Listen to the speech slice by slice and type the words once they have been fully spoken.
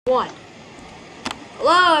One.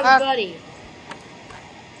 Hello, everybody.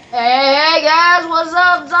 Hey guys, what's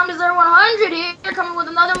up? Zombies100 here, coming with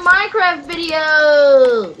another Minecraft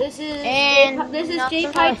video. This is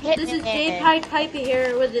Jpiedpiper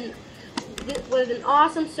here with an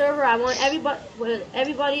awesome server. I want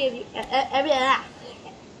everybody,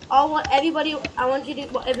 I want you to,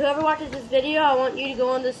 if whoever watches this video, I want you to go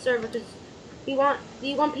on this server because we want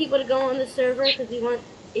people to go on this server because we want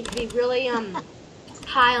it to be really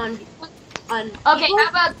high on. Okay, how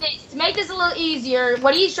about this? To make this a little easier,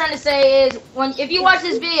 what he's trying to say is, if you watch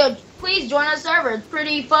this video, please join our server. It's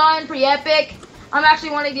pretty fun, pretty epic. I'm actually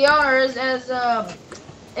one of the owners.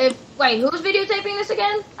 Wait, who's videotaping this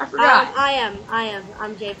again? I forgot. I am.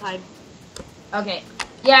 I'm Jpipe. Okay.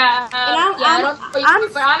 Yeah. I don't know what you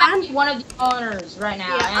do, but I'm actually one of the owners right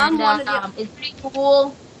now, and it's pretty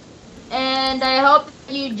cool. And I hope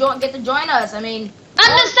you get to join us. I mean,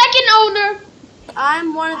 I'm the second owner.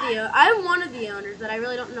 I'm one of the owners, but I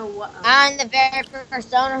really don't know what. I'm the very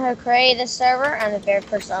first owner who created the server. I'm the very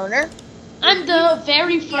first owner. I'm the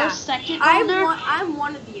very first second owner. I'm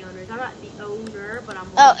one of the owners. I'm not the owner, but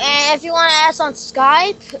I'm. And if you want to ask on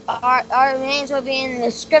Skype, our names will be in the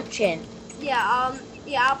description. Yeah. I'll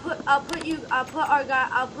put all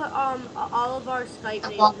of our Skype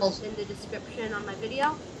names in the description on my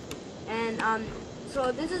video, and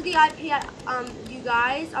So this is the IP, you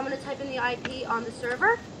guys. I'm gonna type in the IP on the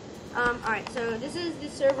server. Alright, so this is the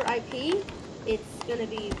server IP. It's gonna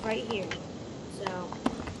be right here. So.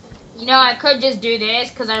 You know, I could just do this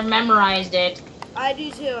because I memorized it. I do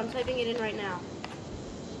too. I'm typing it in right now.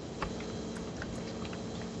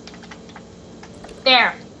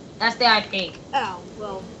 There. That's the IP. Oh,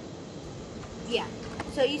 well. Yeah.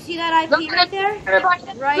 So you see that IP right there?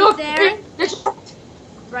 Right there.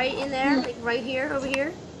 Right in there, like right here, over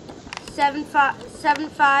here.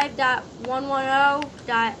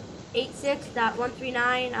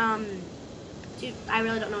 75.110.86.139. I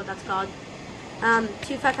really don't know what that's called.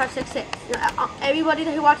 25566. Everybody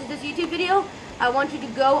who watches this YouTube video, I want you to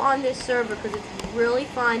go on this server because it's really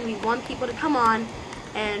fun. We want people to come on,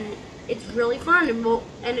 and it's really fun. And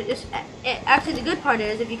actually, the good part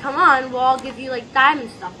is, if you come on, we'll all give you like diamond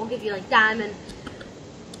stuff. We'll give you like diamond.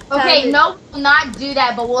 Okay, no, we'll not do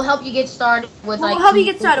that, but we'll help you get started with like. We'll help you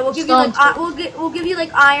get started. We'll give you like we'll give you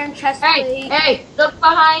like iron chest plate. Hey, look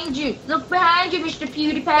behind you! Look behind you, Mr.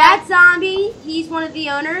 Jpiedpiper. That's Zombie. He's one of the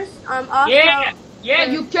owners. Also, yeah,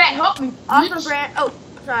 you can't help me. Also, Brand. Oh,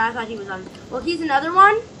 sorry, I thought he was on. Well, he's another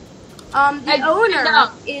one. The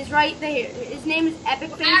owner is right there. His name is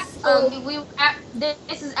Epicface.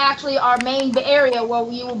 This is actually our main area where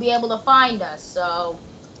you will be able to find us. So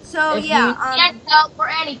if you need help or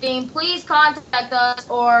anything, please contact us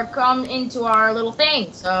or come into our little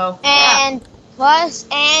thing. So plus,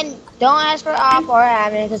 don't ask for op or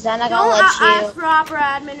admin because I'm not gonna let you. Don't ask for op or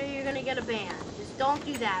admin or you're gonna get a ban. Just don't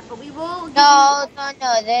do that. But we will. No,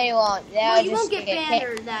 they won't. You won't get banned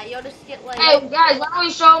or that. You'll just get like. Hey guys, why don't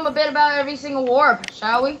we show them a bit about every single warp,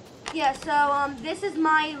 shall we? Yeah. So this is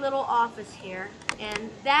my little office here,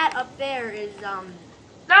 and that up there is No,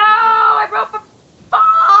 I broke my.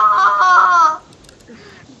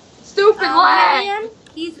 Stupid lag.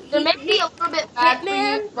 There may be a little bit lag for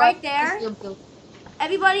you, right there.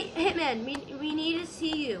 Everybody, Hitman, we need to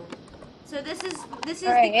see you. So this is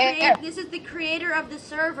the creator of the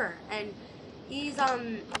server, and he's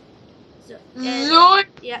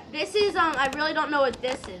yeah. This is I really don't know what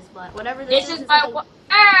this is, but whatever this is.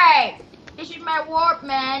 Hey. This is my warp,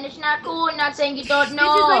 man. It's not cool. I'm not saying you don't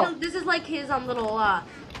know. This is like his little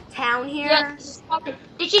town here. Yeah,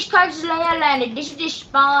 this is called land. This is the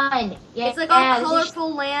spawn. Yeah, it's like all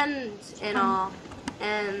colorful land and all,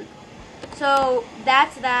 and so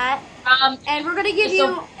that's that. And we're gonna give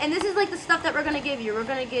you, and this is like the stuff that we're gonna give you. We're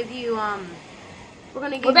gonna give you we're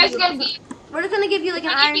just gonna give you like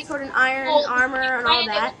an iron sword and iron armor and all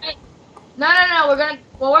that. No.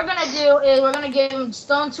 What we're gonna do is we're gonna give him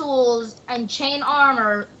stone tools and chain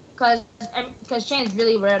armor. Because chain is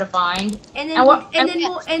really rare to find. And then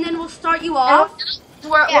we'll start you off.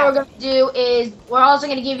 What we're gonna do is we're also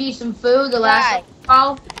gonna give you some food. The last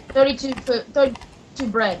 32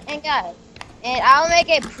 bread. And guys, I'll make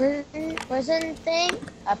a prison thing.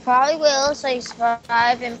 I probably will, so you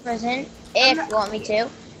survive in prison if you want me to.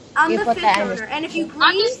 I'm the fifth owner, and if you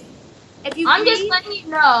please, I'm just letting you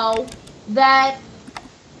know that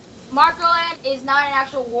Marcoland is not an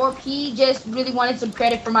actual warp. He just really wanted some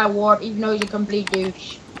credit for my warp, even though he's a complete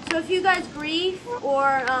douche. So if you guys grief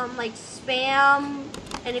or like spam,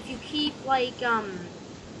 and if you keep like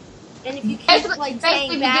And if you keep Basically- like basically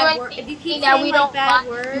saying if bad you words, do if you keep anything that saying we like don't bad like,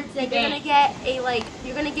 words, then you're you're gonna get a like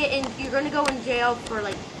you're gonna go in jail for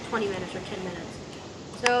like 20 minutes or 10 minutes.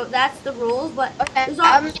 So that's the rules, but Okay, there's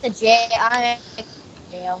I'm all, in the jail. I'm in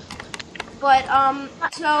jail. but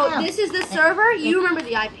so this is the server. You remember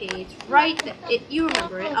the IP? It's right. You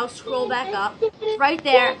remember it. I'll scroll back up. It's right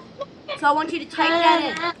there. So I want you to type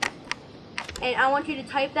that in, and I want you to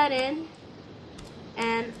type that in,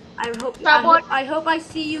 and I hope I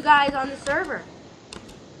see you guys on the server.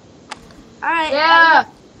 All right. Yeah.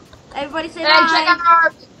 Everybody say And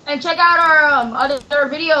bye. check out our other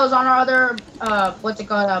videos on our other what's it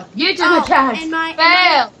called, YouTube channel. And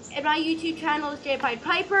my YouTube channel is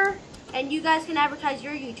Jpiedpiper, and you guys can advertise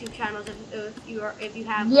your YouTube channels if you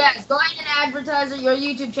have. Yes, go ahead and advertise your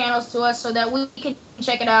YouTube channels to us so that we can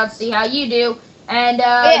check it out, see how you do, and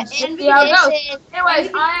see how it goes.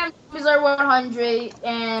 Anyways, I am User 100,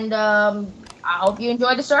 and I hope you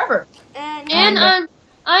enjoy the server. And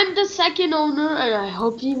I'm the second owner, and I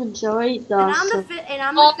hope you enjoy the. And I'm the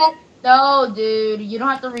fifth. No, dude, you don't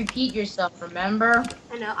have to repeat yourself. Remember?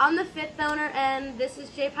 I know. I'm the fifth owner, and this is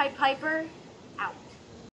Jpiedpiper. Out.